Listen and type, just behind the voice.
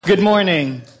Good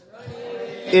morning.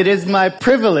 It is my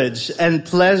privilege and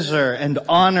pleasure and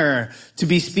honor to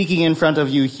be speaking in front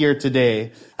of you here today.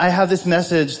 I have this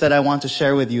message that I want to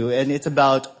share with you, and it's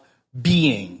about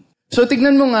being. So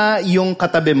tignan mo nga yung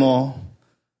katabi mo.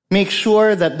 Make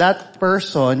sure that that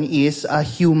person is a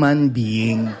human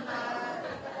being.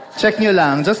 Check nyo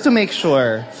lang, just to make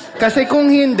sure. Kasi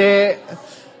kung hindi,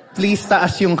 please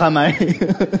taas yung kamay.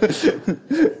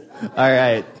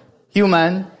 Alright.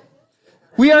 Human.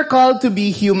 We are called to be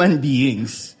human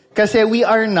beings. Kasi we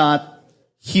are not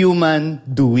human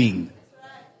doing.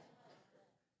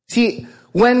 See,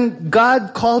 when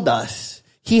God called us,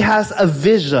 He has a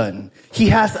vision.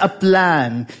 He has a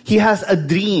plan. He has a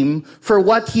dream for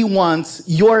what He wants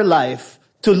your life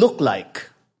to look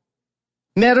like.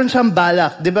 Meron siyang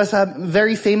balak. Diba sa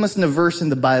very famous na verse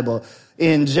in the Bible,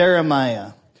 in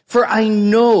Jeremiah. For I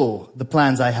know the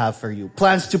plans I have for you.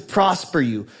 Plans to prosper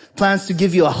you. Plans to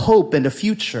give you a hope and a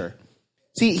future.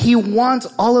 See, He wants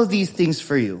all of these things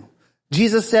for you.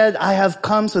 Jesus said, I have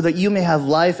come so that you may have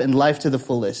life and life to the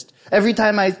fullest. Every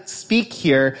time I speak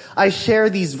here, I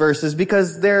share these verses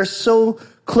because they're so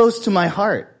close to my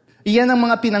heart. Yan ang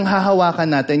mga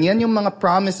pinanghahawakan natin. Yan yung mga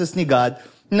promises ni God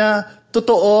na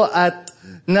totoo at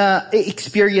na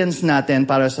experience natin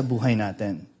para sa buhay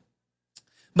natin.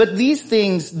 But these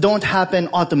things don't happen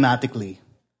automatically.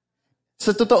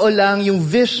 Sa totoo lang, yung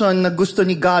vision na gusto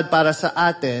ni God para sa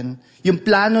atin, yung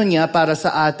plano niya para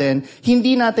sa atin,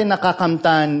 hindi natin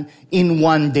nakakamtan in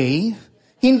one day.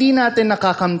 Hindi natin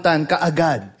nakakamtan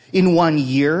kaagad in 1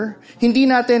 year.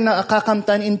 Hindi natin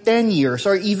nakakamtan in 10 years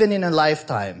or even in a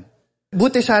lifetime.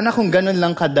 Buti sana kung ganun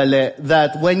lang kadali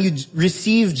that when you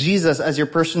receive Jesus as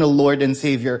your personal Lord and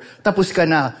Savior, tapos ka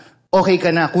na, okay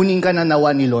ka na, kunin ka na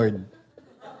nawa ni Lord.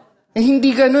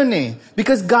 Hindi ganun eh.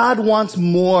 Because God wants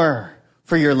more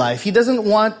for your life. He doesn't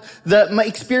want that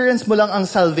ma-experience mo lang ang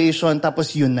salvation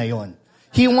tapos yun na yun.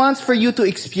 He wants for you to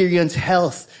experience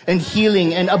health and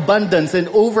healing and abundance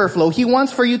and overflow. He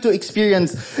wants for you to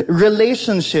experience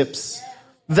relationships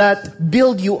that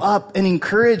build you up and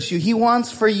encourage you. He wants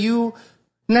for you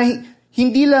na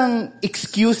hindi lang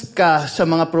excused ka sa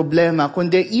mga problema,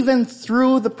 kundi even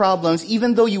through the problems,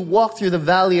 even though you walk through the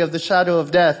valley of the shadow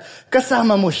of death,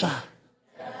 kasama mo siya.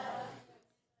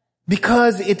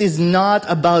 Because it is not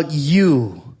about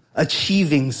you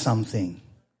achieving something,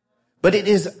 but it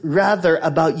is rather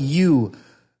about you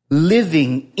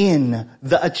living in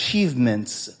the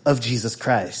achievements of Jesus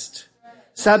Christ.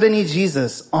 Sabi ni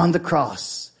Jesus on the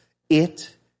cross,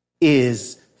 it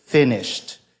is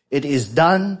finished. It is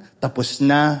done, tapos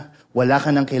na, wala ka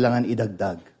nang kailangan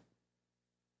idagdag.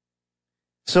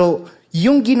 So,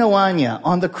 yung ginawa niya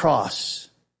on the cross,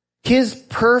 His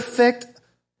perfect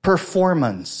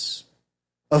performance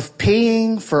of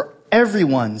paying for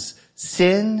everyone's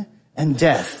sin and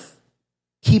death,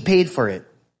 He paid for it.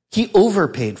 He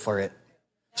overpaid for it.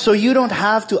 So you don't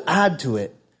have to add to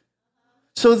it.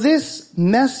 So this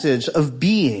message of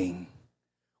being,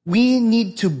 we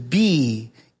need to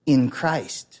be in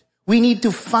Christ. We need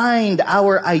to find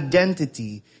our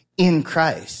identity in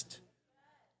Christ.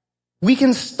 We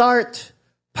can start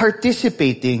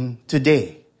participating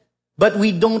today, but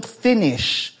we don't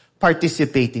finish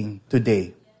participating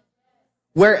today.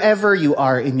 Wherever you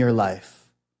are in your life,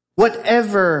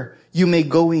 whatever you may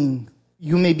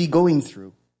be going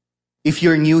through. If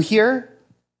you're new here,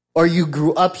 or you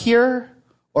grew up here,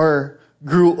 or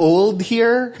grew old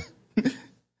here,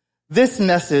 this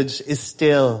message is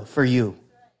still for you.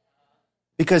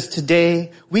 Because today,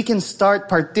 we can start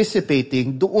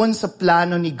participating doon sa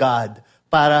plano ni God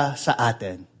para sa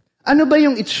atin. Ano ba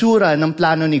yung itsura ng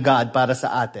plano ni God para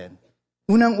sa atin?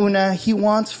 Unang-una, He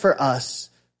wants for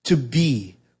us to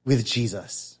be with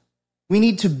Jesus. We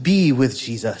need to be with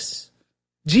Jesus.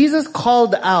 Jesus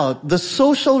called out the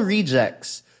social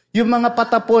rejects, yung mga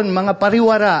patapon, mga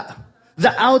pariwara, the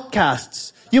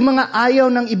outcasts, yung mga ayaw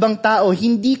ng ibang tao,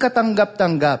 hindi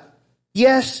katanggap-tanggap.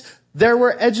 Yes, there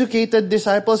were educated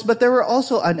disciples, but there were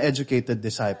also uneducated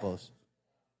disciples.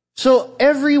 So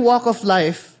every walk of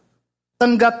life,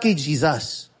 tanggap kay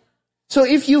Jesus. So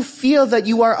if you feel that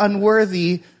you are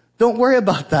unworthy, don't worry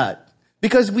about that.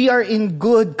 Because we are in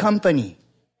good company.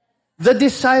 The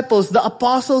disciples, the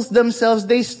apostles themselves,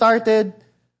 they started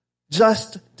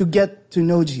just to get to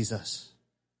know Jesus.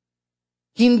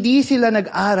 Hindi sila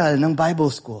nag-aral ng Bible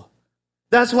school.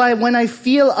 That's why when I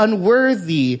feel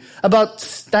unworthy about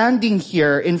standing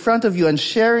here in front of you and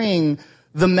sharing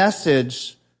the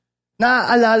message,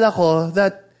 naaalala ko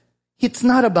that it's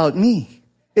not about me.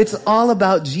 It's all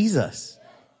about Jesus.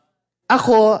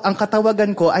 Ako, ang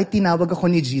katawagan ko ay tinawag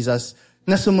ako ni Jesus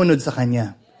na sumunod sa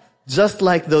Kanya. Just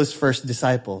like those first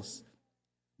disciples.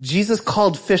 Jesus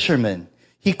called fishermen.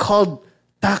 He called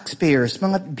taxpayers,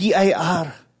 mga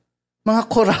BIR, mga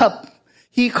corrupt.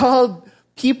 He called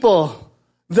people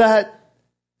that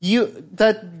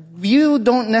you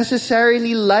don't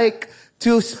necessarily like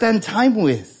to spend time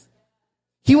with.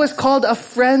 He was called a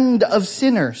friend of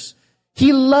sinners.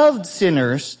 He loved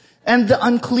sinners and the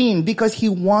unclean because he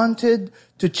wanted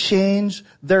to change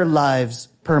their lives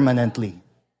permanently.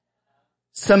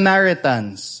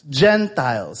 Samaritans,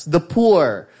 Gentiles, the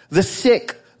poor, the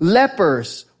sick,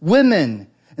 lepers, women,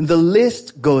 and the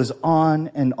list goes on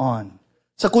and on.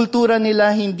 Sa kultura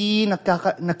nila, hindi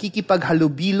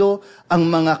nakikipaghalubilo ang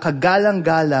mga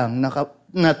kagalang-galang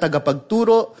na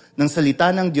tagapagturo ng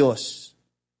salita ng Diyos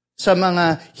sa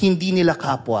mga hindi nila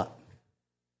kapwa.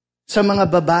 Sa mga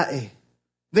babae,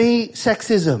 may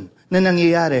sexism na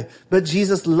nangyayari. But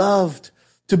Jesus loved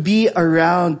to be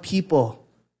around people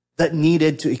that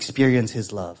needed to experience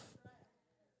His love.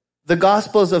 The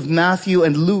Gospels of Matthew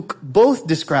and Luke both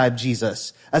describe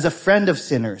Jesus as a friend of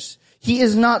sinners. He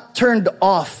is not turned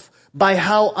off by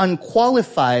how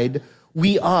unqualified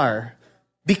we are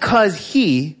because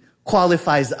He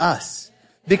qualifies us.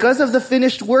 Because of the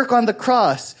finished work on the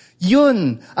cross,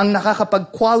 yun ang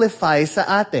nakakapag-qualify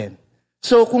sa atin.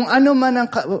 So kung ano man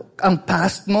ang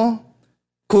past mo,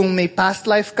 kung may past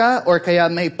life ka or kaya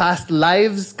may past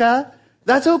lives ka,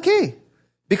 that's okay.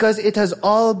 Because it has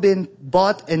all been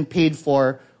bought and paid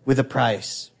for with a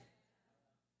price.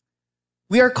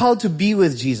 We are called to be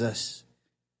with Jesus.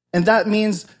 And that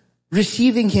means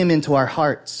receiving Him into our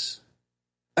hearts.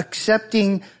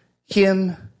 Accepting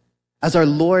Him as our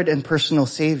Lord and personal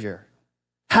Savior.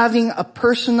 Having a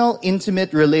personal,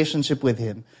 intimate relationship with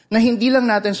Him. Na hindi lang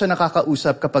natin siya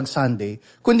nakakausap kapag Sunday,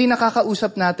 kundi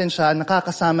nakakausap natin siya,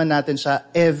 nakakasama natin siya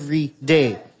every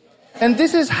day. And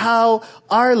this is how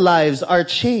our lives are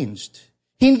changed.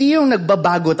 Hindi yung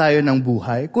nagbabago tayo ng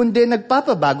buhay, kundi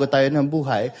nagpapabago tayo ng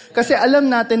buhay kasi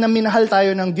alam natin na minahal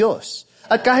tayo ng Diyos.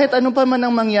 At kahit ano pa man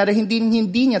ang mangyari, hindi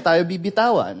niya tayo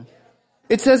bibitawan.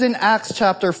 It says in Acts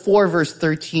chapter 4 verse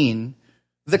 13,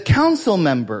 the council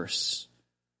members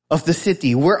of the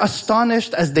city were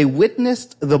astonished as they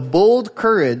witnessed the bold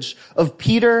courage of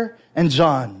Peter and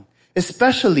John,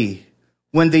 especially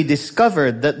when they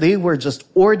discovered that they were just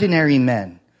ordinary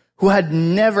men who had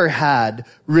never had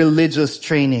religious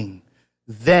training.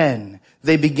 Then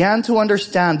they began to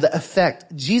understand the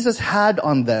effect Jesus had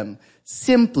on them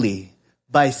simply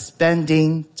by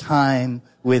spending time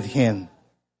with Him.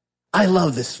 I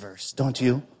love this verse, don't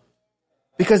you?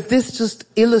 Because this just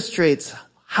illustrates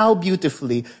how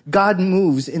beautifully God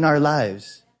moves in our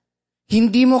lives.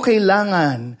 Hindi mo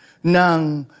kailangan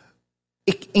ng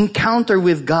encounter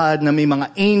with God na may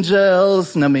mga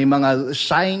angels, na may mga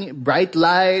shiny, bright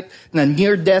light, na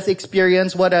near-death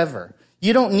experience, whatever.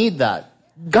 You don't need that.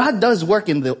 God does work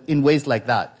in ways like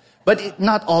that, but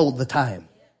not all the time.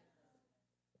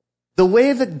 The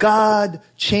way that God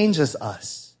changes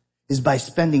us is by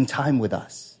spending time with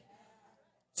us.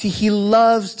 See, He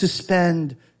loves to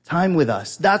spend time with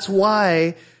us. That's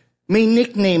why may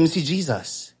nickname si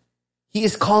Jesus. He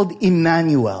is called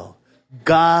Emmanuel,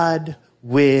 God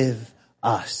with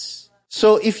us.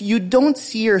 So if you don't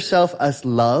see yourself as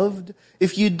loved,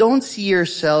 if you don't see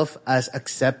yourself as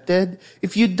accepted,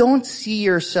 if you don't see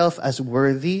yourself as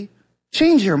worthy,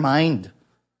 change your mind.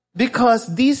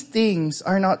 Because these things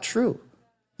are not true.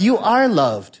 You are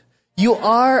loved. You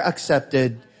are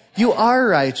accepted. You are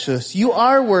righteous. You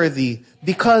are worthy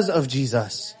because of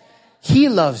Jesus. He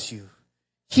loves you.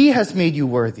 He has made you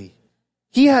worthy.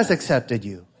 He has accepted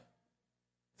you.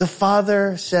 The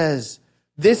Father says,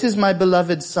 "This is my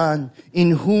beloved Son,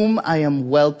 in whom I am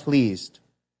well pleased."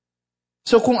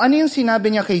 So kung ano yung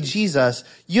sinabi niya kay Jesus,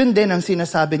 yun din ang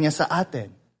sinasabi niya sa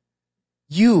atin.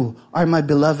 You are my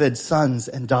beloved sons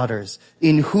and daughters,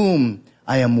 in whom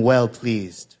I am well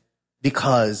pleased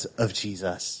because of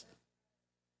Jesus.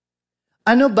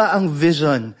 Ano ba ang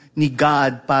vision ni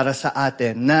God para sa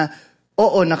atin na,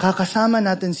 oo, nakakasama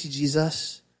natin si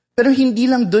Jesus, pero hindi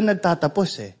lang doon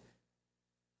nagtatapos eh.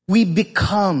 We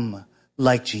become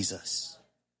like Jesus.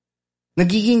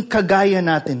 Nagiging kagaya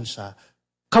natin siya,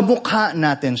 kamukha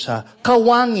natin siya,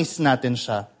 kawangis natin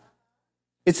siya.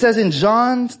 It says in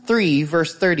John 3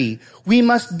 verse 30, he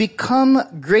must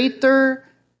become greater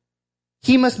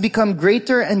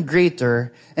and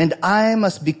greater, and I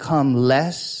must become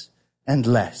less and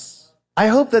less.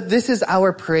 I hope that this is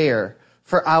our prayer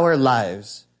for our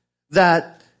lives,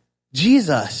 that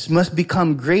Jesus must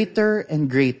become greater and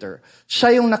greater.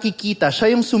 Siya yung nakikita,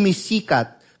 siya yung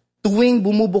sumisikat tuwing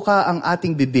bumubuka ang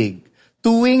ating bibig.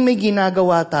 Tuwing may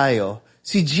ginagawa tayo,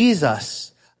 si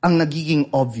Jesus ang nagiging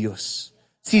obvious.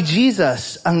 Si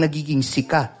Jesus ang nagiging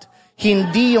sikat.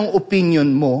 Hindi yung opinion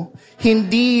mo,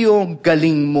 hindi yung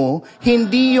galing mo,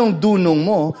 hindi yung dunong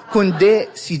mo,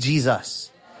 kundi si Jesus.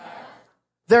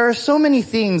 There are so many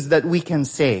things that we can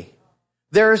say.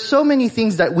 There are so many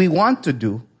things that we want to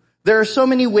do. There are so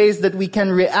many ways that we can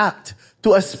react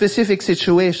to a specific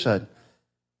situation.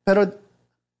 Pero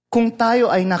kung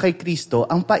tayo ay na kay Kristo,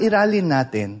 ang pairalin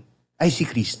natin ay si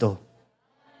Kristo.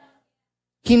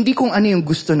 Hindi kung ano yung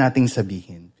gusto nating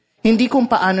sabihin. Hindi kung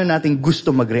paano natin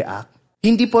gusto mag-react.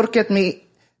 Hindi porket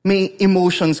may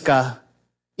emotions ka,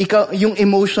 yung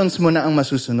emotions mo na ang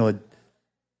masusunod.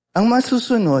 Ang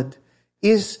masusunod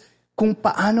is kung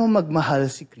paano magmahal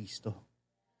si Kristo.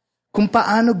 Kung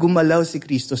paano gumalaw si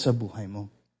Kristo sa buhay mo.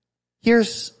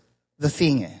 Here's the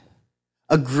thing,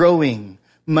 a growing,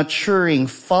 maturing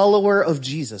follower of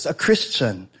Jesus, a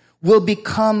Christian, will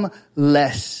become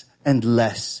less and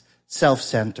less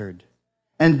self-centered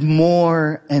and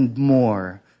more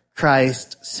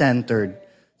Christ-centered.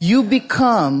 You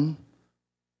become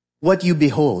what you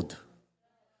behold.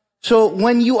 So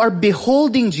when you are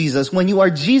beholding Jesus, when you are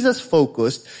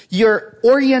Jesus-focused, your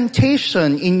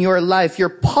orientation in your life, your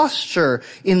posture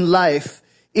in life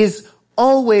is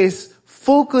always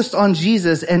focused on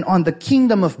Jesus and on the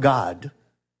kingdom of God.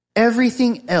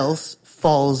 Everything else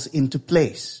falls into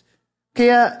place.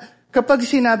 Kaya kapag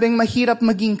sinabing mahirap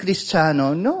maging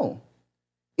Kristiyano, no.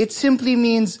 It simply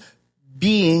means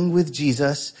being with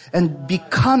Jesus and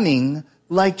becoming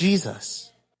like Jesus.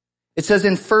 It says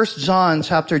in 1 John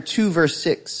chapter 2 verse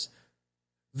 6,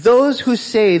 those who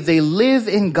say they live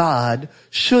in God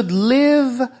should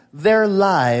live their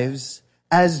lives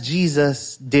as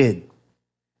Jesus did.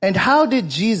 And how did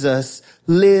Jesus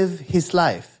live his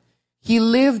life? He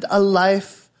lived a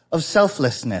life of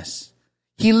selflessness.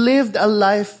 He lived a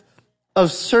life of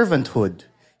servanthood.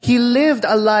 He lived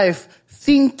a life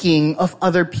thinking of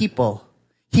other people.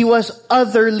 He was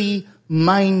otherly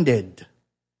minded.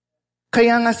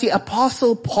 Kaya nga si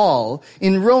Apostle Paul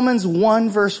in Romans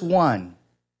 1 verse 1,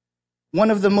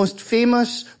 one of the most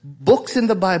famous books in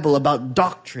the Bible about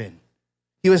doctrine,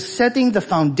 he was setting the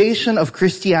foundation of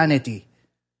Christianity.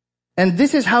 And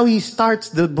this is how he starts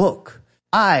the book.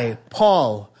 I,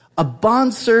 Paul, a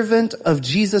bondservant of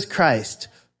Jesus Christ,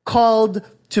 called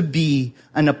to be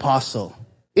an apostle.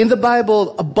 In the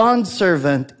Bible, a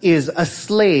bondservant is a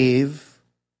slave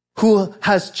who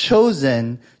has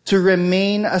chosen to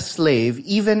remain a slave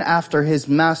even after his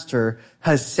master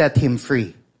has set him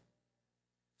free.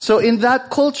 So in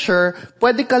that culture,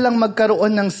 pwede ka lang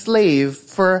magkaroon ng slave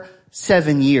for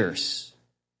 7 years.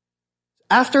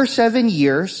 After 7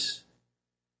 years,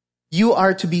 you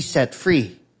are to be set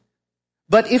free.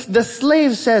 But if the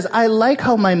slave says, I like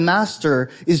how my master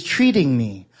is treating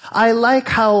me, I like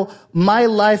how my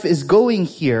life is going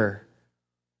here,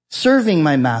 serving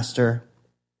my master,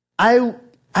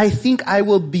 I think I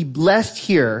will be blessed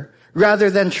here rather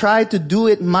than try to do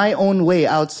it my own way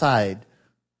outside.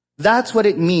 That's what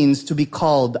it means to be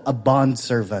called a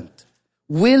bondservant.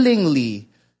 Willingly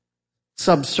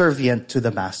subservient to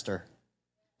the master.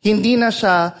 Hindi na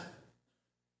siya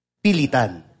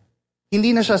pilitan.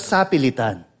 Hindi na siya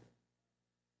sapilitan.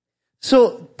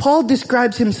 So Paul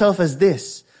describes himself as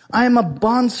this. I am a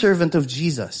bondservant of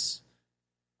Jesus.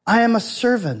 I am a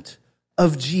servant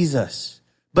of Jesus.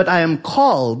 But I am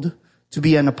called to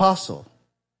be an apostle.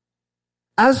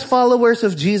 As followers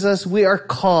of Jesus, we are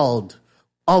called,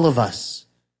 all of us,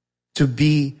 to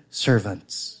be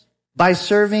servants. By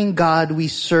serving God, we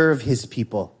serve his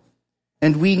people.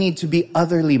 And we need to be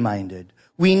otherly minded.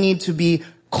 We need to be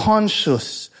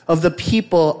conscious of the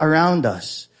people around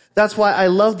us. That's why I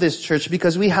love this church,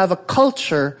 because we have a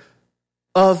culture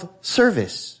of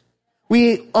service.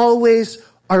 We always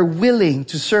are willing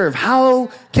to serve. How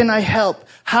can I help?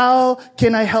 How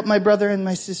can I help my brother and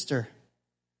my sister?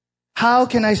 How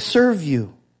can I serve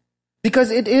you?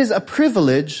 Because it is a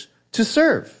privilege to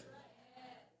serve.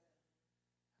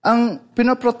 Ang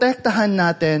pinoprotektahan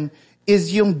natin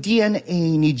is yung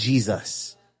DNA ni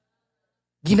Jesus.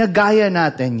 Ginagaya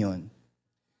natin yun.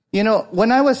 You know,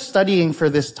 when I was studying for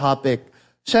this topic,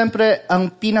 syempre,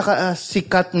 ang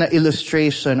pinakasikat na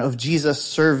illustration of Jesus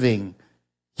serving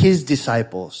his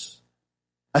disciples,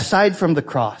 aside from the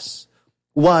cross,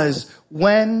 was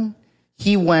when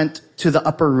he went to the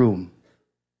upper room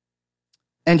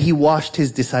and he washed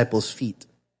his disciples' feet.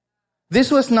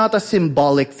 This was not a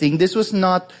symbolic thing. This was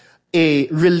not a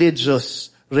religious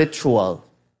ritual.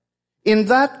 In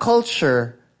that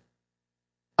culture,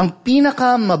 ang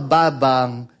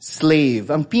pinakamababang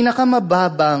slave, ang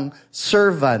pinakamababang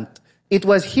servant, it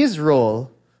was his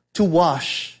role to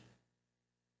wash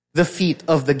the feet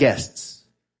of the guests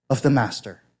of the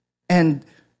master. And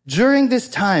during this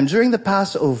time, during the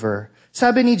Passover,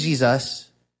 sabi ni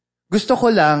Jesus, gusto ko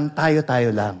lang,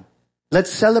 tayo-tayo lang. Let's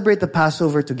celebrate the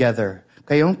Passover together.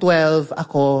 Kayong 12,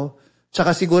 ako,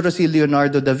 tsaka siguro si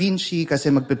Leonardo da Vinci kasi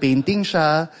magpe-painting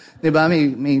siya. Diba?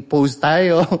 May pose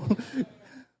tayo.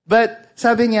 But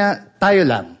sabi niya, tayo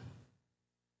lang.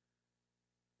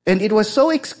 And it was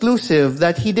so exclusive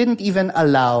that he didn't even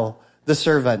allow the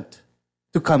servant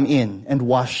to come in and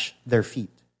wash their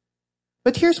feet.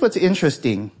 But here's what's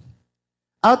interesting.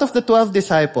 Out of the 12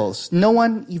 disciples, no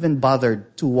one even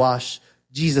bothered to wash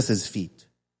Jesus' feet.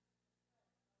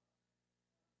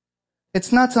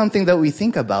 It's not something that we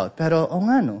think about, pero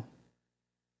nga no.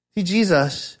 Si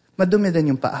Jesus, madumi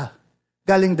din yung paa.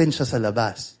 Galing din siya sa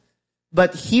labas.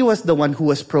 But he was the one who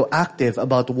was proactive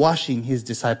about washing his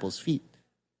disciples' feet.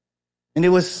 And it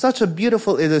was such a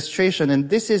beautiful illustration, and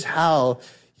this is how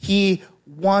he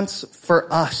wants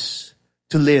for us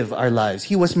to live our lives.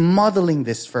 He was modeling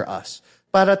this for us.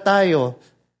 Para tayo,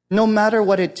 no matter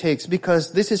what it takes,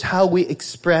 because this is how we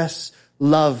express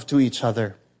love to each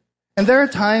other. And there are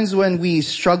times when we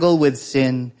struggle with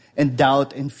sin and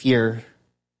doubt and fear.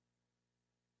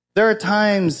 There are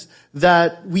times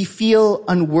that we feel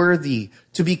unworthy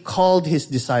to be called his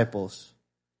disciples.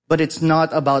 But it's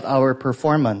not about our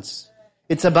performance.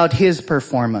 It's about his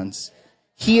performance.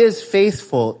 He is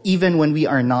faithful even when we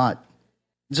are not.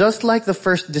 Just like the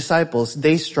first disciples,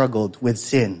 they struggled with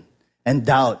sin and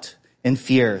doubt and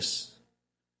fears.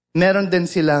 Meron din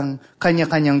silang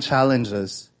kanya-kanyang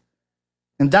challenges.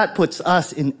 And that puts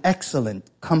us in excellent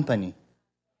company.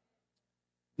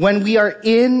 When we are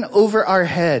in over our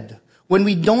head, when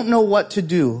we don't know what to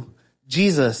do,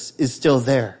 Jesus is still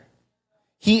there.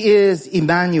 He is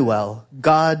Emmanuel,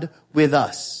 God with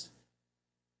us.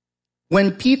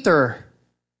 When Peter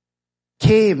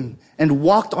came and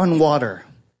walked on water,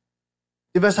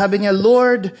 diba sabi niya,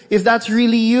 Lord, if that's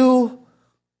really you,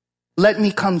 let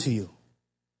me come to you.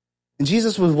 And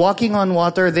Jesus was walking on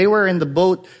water. They were in the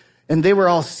boat and they were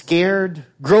all scared.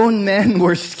 Grown men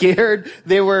were scared.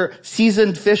 They were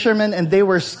seasoned fishermen and they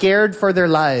were scared for their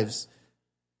lives.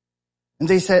 And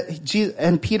they said,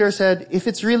 and Peter said, if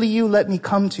it's really you, let me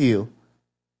come to you.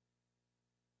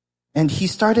 And he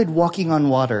started walking on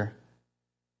water.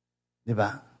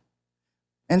 Diba?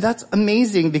 And that's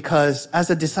amazing because as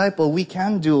a disciple, we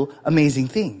can do amazing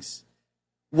things.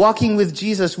 Walking with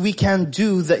Jesus, we can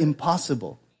do the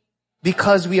impossible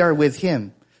because we are with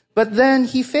him. But then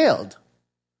he failed.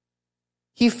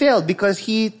 He failed because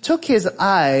he took his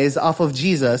eyes off of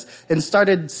Jesus and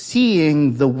started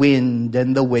seeing the wind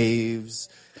and the waves.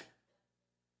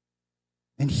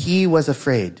 And he was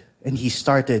afraid and he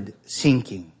started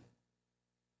sinking.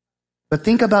 But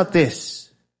think about this.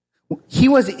 He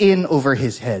was in over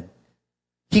his head.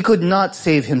 He could not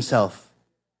save himself.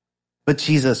 But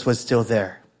Jesus was still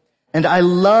there. And I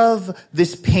love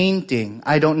this painting.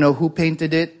 I don't know who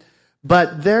painted it,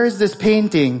 but there is this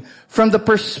painting from the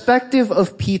perspective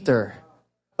of Peter,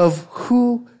 of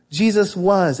who Jesus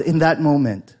was in that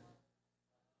moment.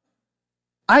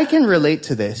 I can relate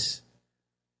to this.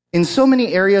 In so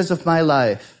many areas of my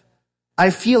life,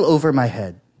 I feel over my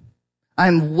head.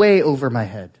 I'm way over my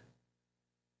head.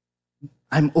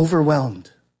 I'm overwhelmed,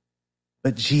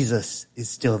 but Jesus is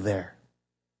still there.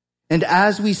 And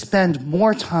as we spend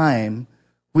more time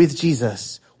with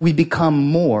Jesus, we become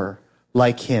more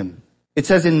like him. It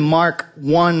says in Mark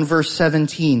 1 verse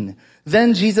 17,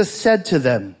 then Jesus said to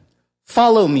them,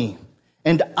 follow me,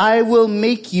 and I will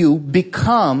make you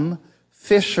become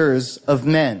fishers of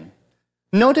men.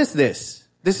 Notice this.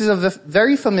 This is a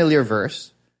very familiar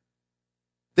verse.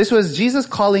 This was Jesus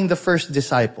calling the first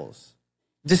disciples.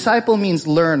 Disciple means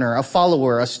learner, a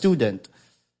follower, a student.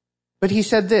 But he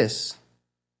said this,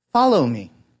 follow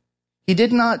me. He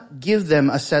did not give them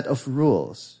a set of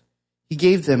rules. He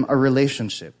gave them a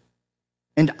relationship.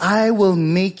 And I will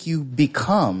make you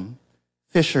become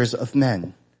fishers of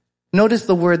men. Notice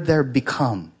the word there,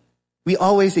 become. We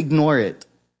always ignore it.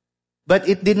 But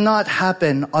it did not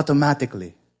happen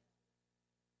automatically.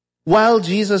 While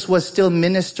Jesus was still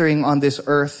ministering on this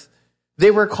earth,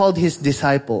 they were called his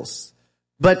disciples.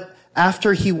 But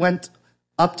after he went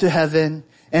up to heaven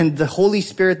and the Holy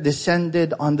Spirit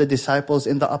descended on the disciples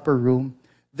in the upper room,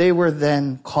 they were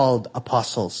then called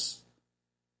apostles.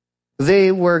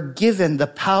 They were given the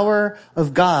power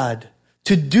of God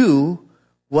to do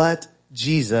what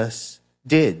Jesus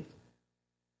did.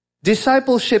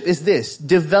 Discipleship is this,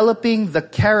 developing the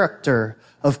character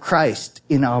of Christ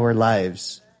in our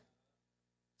lives.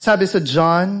 Sabi sa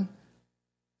John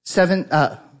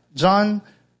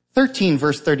 13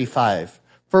 verse 35,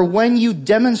 for when you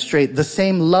demonstrate the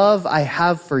same love I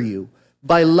have for you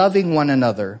by loving one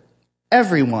another,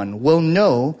 everyone will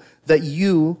know that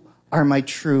you are my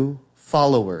true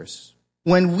followers.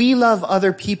 When we love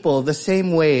other people the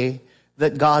same way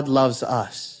that God loves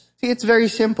us. See, it's very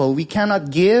simple. We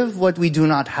cannot give what we do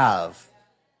not have.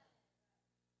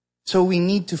 So we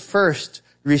need to first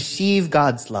receive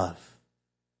God's love.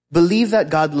 Believe that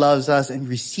God loves us and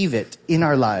receive it in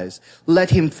our lives. Let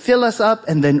Him fill us up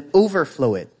and then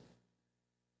overflow it.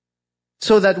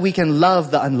 So that we can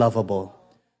love the unlovable.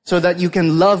 So that you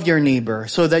can love your neighbor.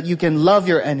 So that you can love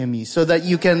your enemy. So that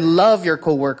you can love your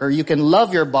coworker. You can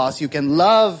love your boss. You can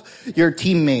love your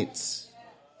teammates.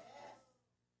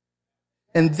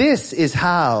 And this is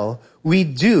how we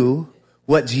do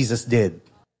what Jesus did.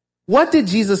 What did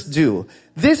Jesus do?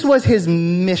 This was His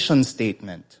mission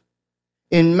statement.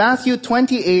 In Matthew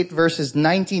 28 verses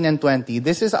 19 and 20,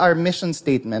 this is our mission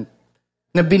statement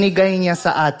na binigay niya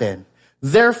sa atin.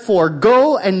 Therefore,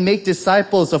 go and make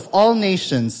disciples of all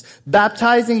nations,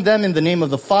 baptizing them in the name of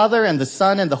the Father and the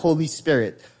Son and the Holy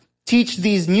Spirit. Teach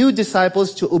these new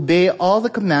disciples to obey all the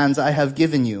commands I have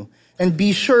given you. And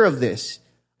be sure of this,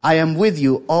 I am with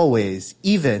you always,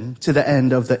 even to the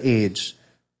end of the age.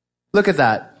 Look at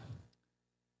that.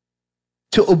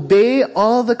 To obey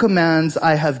all the commands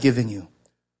I have given you.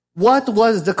 What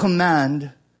was the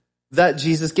command that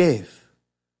Jesus gave?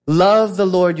 Love the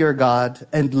Lord your God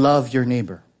and love your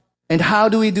neighbor. And how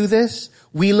do we do this?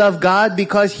 We love God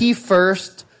because He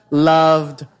first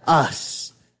loved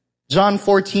us. John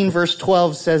 14 verse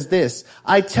 12 says this,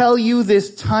 I tell you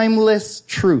this timeless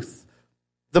truth.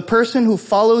 The person who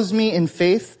follows me in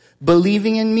faith,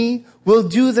 believing in me, will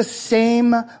do the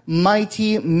same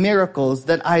mighty miracles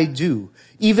that I do.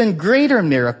 Even greater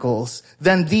miracles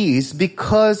than these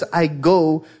because I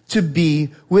go to be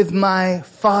with my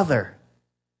Father.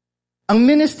 Ang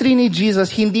ministry ni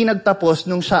Jesus hindi nagtapos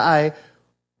nung siya ay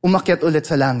umakyat ulit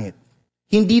sa langit.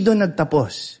 Hindi doon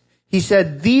nagtapos. He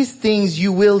said, these things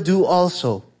you will do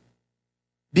also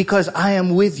because I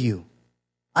am with you.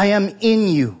 I am in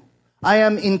you. I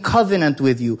am in covenant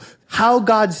with you. How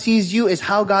God sees you is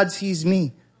how God sees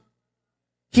me.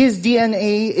 His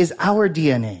DNA is our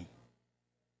DNA.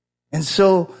 And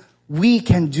so we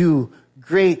can do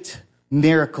great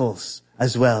miracles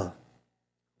as well.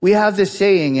 We have this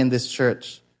saying in this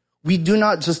church. We do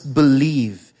not just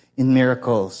believe in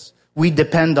miracles. We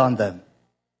depend on them.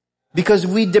 Because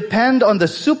we depend on the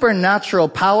supernatural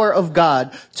power of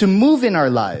God to move in our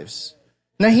lives.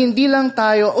 Na hindi lang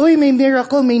tayo, oy, may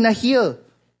miracle, may na-heal.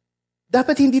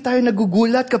 Dapat hindi tayo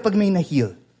nagugulat kapag may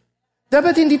na-heal.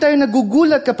 Dapat hindi tayo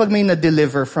nagugulat kapag may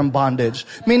na-deliver from bondage.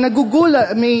 May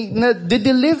nagugulat, may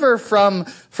na-deliver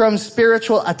from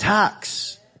spiritual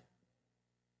attacks.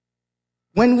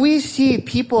 When we see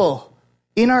people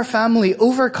in our family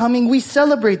overcoming, we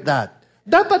celebrate that.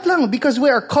 Dapat lang because we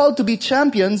are called to be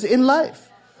champions in life.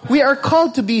 We are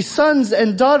called to be sons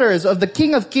and daughters of the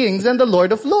King of Kings and the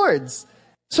Lord of Lords.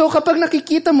 So kapag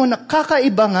nakikita mo na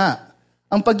kakaiba nga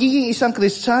ang pagiging isang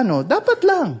Kristiyano, dapat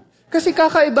lang. Kasi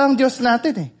kakaiba ang Diyos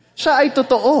natin eh. Siya ay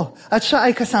totoo at siya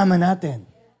ay kasama natin.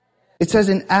 It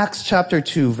says in Acts chapter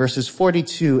 2 verses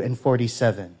 42 and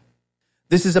 47.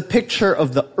 This is a picture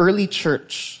of the early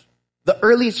church. The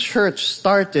early church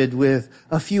started with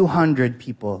a few hundred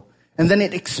people. And then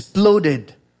it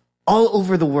exploded all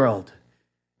over the world.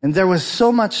 And there was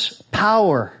so much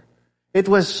power. It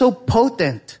was so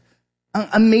potent. Ang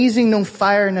amazing nung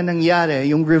fire na nangyari,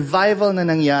 yung revival na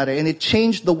nangyari, and it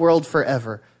changed the world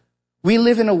forever. We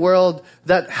live in a world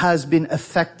that has been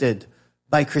affected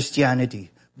by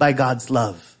Christianity, by God's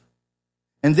love.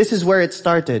 And this is where it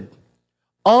started.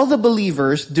 All the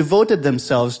believers devoted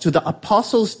themselves to the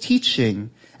apostles'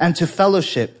 teaching and to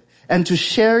fellowship and to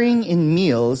sharing in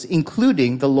meals,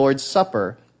 including the Lord's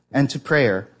Supper, and to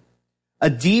prayer. A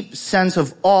deep sense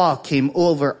of awe came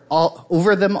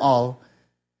over them all,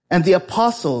 and the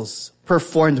apostles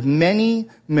performed many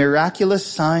miraculous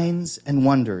signs and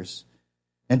wonders.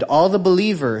 And all the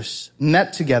believers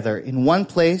met together in one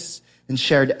place and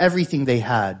shared everything they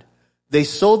had. They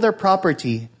sold their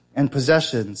property and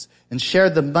possessions and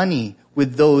shared the money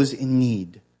with those in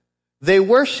need. They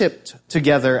worshipped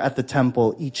together at the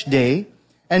temple each day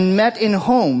and met in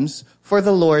homes for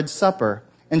the Lord's Supper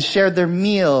and shared their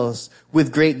meals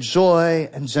with great joy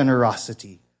and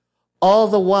generosity, all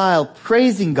the while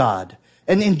praising God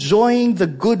and enjoying the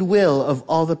goodwill of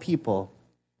all the people.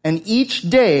 And each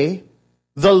day,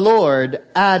 the Lord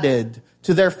added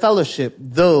to their fellowship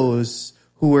those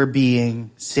who were being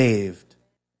saved.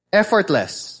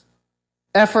 Effortless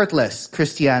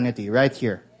Christianity right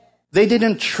here. They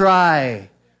didn't try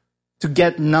to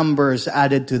get numbers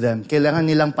added to them. Kailangan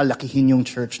nilang palakihin yung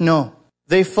church. No.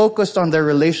 They focused on their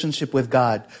relationship with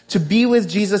God, to be with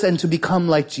Jesus and to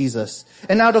become like Jesus.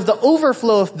 And out of the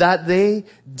overflow of that, they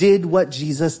did what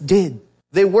Jesus did.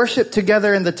 They worshiped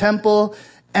together in the temple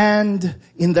and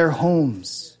in their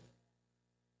homes.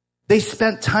 They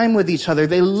spent time with each other.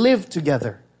 They lived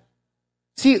together.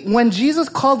 See, when Jesus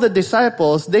called the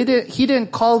disciples, He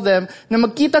didn't call them na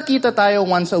magkita-kita tayo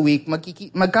once a week,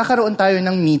 magkakaroon tayo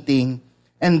ng meeting,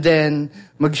 and then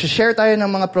mag-share tayo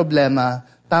ng mga problema,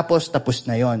 tapos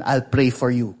na yon. I'll pray for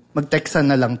you.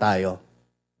 Mag-textan na lang tayo.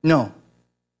 No.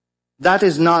 That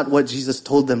is not what Jesus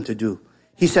told them to do.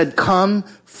 He said, come,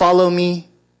 follow me,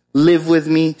 live with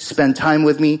me, spend time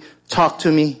with me, talk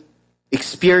to me,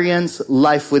 experience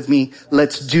life with me.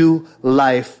 Let's do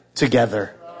life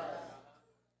together.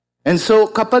 And so,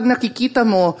 kapag nakikita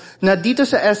mo na dito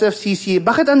sa SFCC,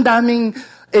 bakit ang daming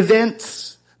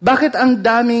events? Bakit ang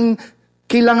daming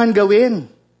kailangan gawin?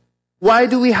 Why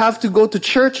do we have to go to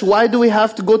church? Why do we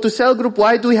have to go to cell group?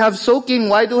 Why do we have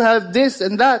soaking? Why do we have this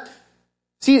and that?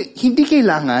 See, hindi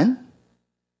kailangan,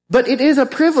 but it is a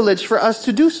privilege for us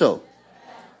to do so.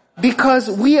 Because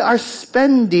we are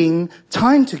spending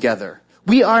time together.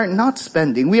 We are not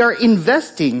spending, we are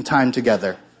investing time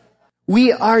together.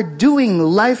 We are doing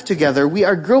life together. We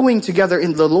are growing together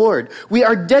in the Lord. We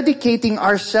are dedicating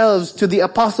ourselves to the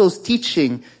apostles'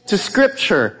 teaching, to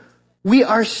scripture. We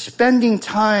are spending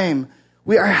time.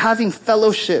 We are having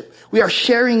fellowship. We are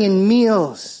sharing in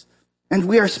meals. And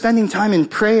we are spending time in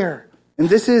prayer. And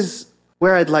this is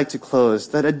where I'd like to close,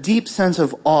 that a deep sense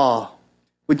of awe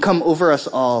would come over us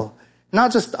all.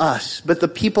 Not just us, but the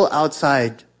people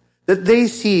outside. That they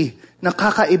see,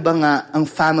 nakakaiba nga ang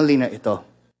family na ito.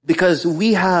 Because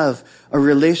we have a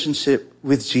relationship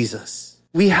with Jesus.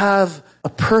 We have a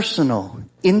personal,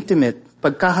 intimate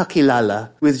pagkakakilala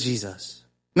with Jesus.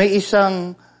 May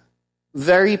isang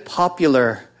very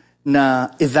popular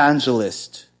na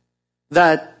evangelist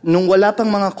that nung wala pang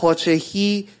mga kotse,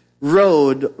 he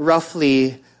rode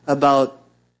roughly about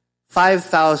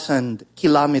 5,000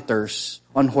 kilometers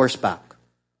on horseback,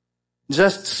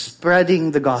 just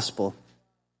spreading the gospel.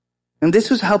 And this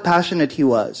was how passionate he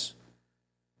was.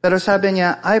 Pero sabi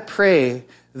niya, I pray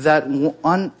that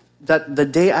that the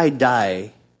day I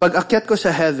die, pag akyat ko sa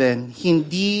heaven,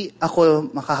 hindi ako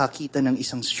makakakita ng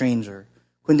isang stranger,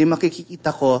 kundi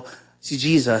makikita ko si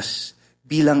Jesus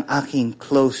bilang aking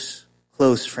close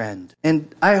friend. And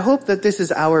I hope that this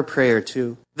is our prayer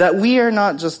too. That we are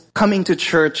not just coming to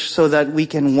church so that we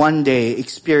can one day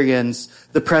experience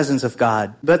the presence of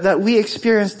God, but that we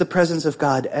experience the presence of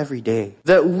God every day.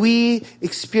 That we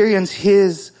experience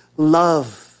His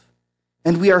love.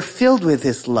 And we are filled with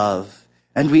His love,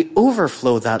 and we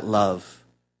overflow that love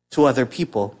to other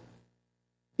people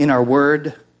in our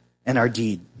word and our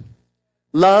deed.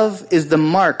 Love is the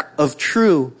mark of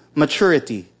true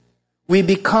maturity. We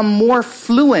become more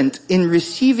fluent in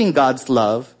receiving God's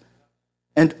love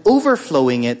and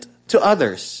overflowing it to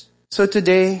others. So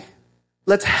today,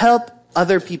 let's help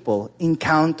other people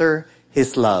encounter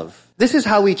His love. This is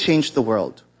how we change the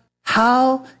world.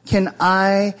 How can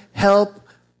I help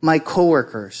my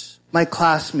coworkers, my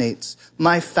classmates,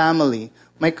 my family,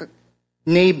 my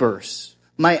neighbors,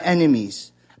 my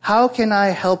enemies? How can I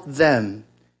help them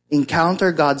encounter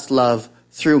God's love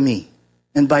through me?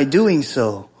 And by doing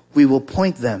so, we will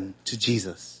point them to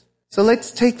Jesus. So let's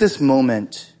take this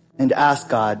moment and ask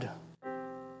God,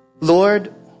 Lord,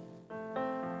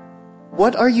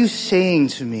 what are you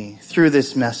saying to me through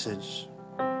this message?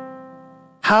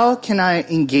 How can I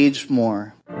engage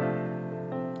more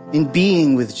in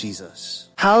being with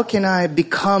Jesus? How can I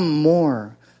become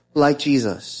more like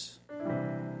Jesus?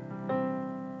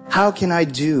 How can I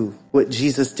do what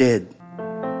Jesus did?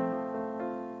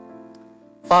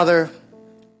 Father,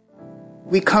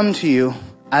 we come to you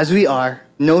as we are,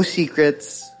 no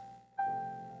secrets,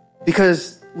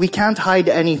 because we can't hide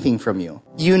anything from you.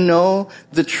 You know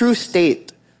the true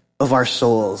state of our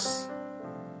souls.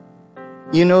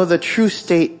 You know the true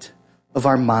state of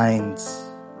our minds.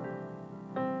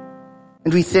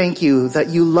 And we thank you that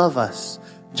you love us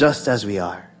just as we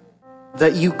are.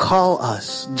 That you call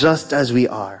us just as we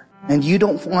are. And you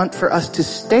don't want for us to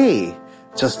stay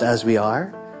just as we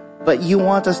are, but you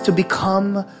want us to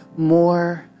become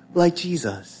more like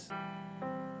Jesus.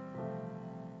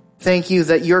 Thank you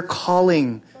that your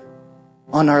calling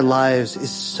on our lives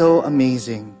is so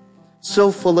amazing,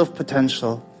 so full of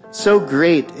potential, so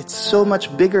great. It's so much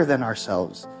bigger than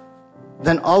ourselves,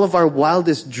 than all of our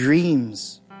wildest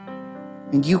dreams.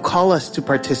 And you call us to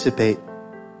participate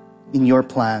in your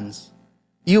plans.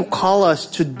 You call us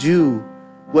to do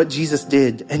what Jesus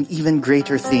did and even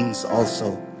greater things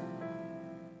also.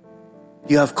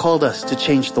 You have called us to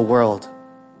change the world.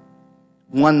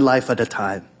 one life at a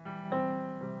time.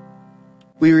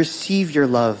 We receive your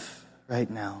love right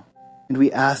now, and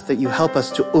we ask that you help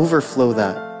us to overflow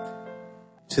that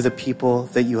to the people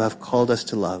that you have called us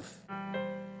to love.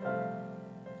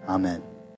 Amen.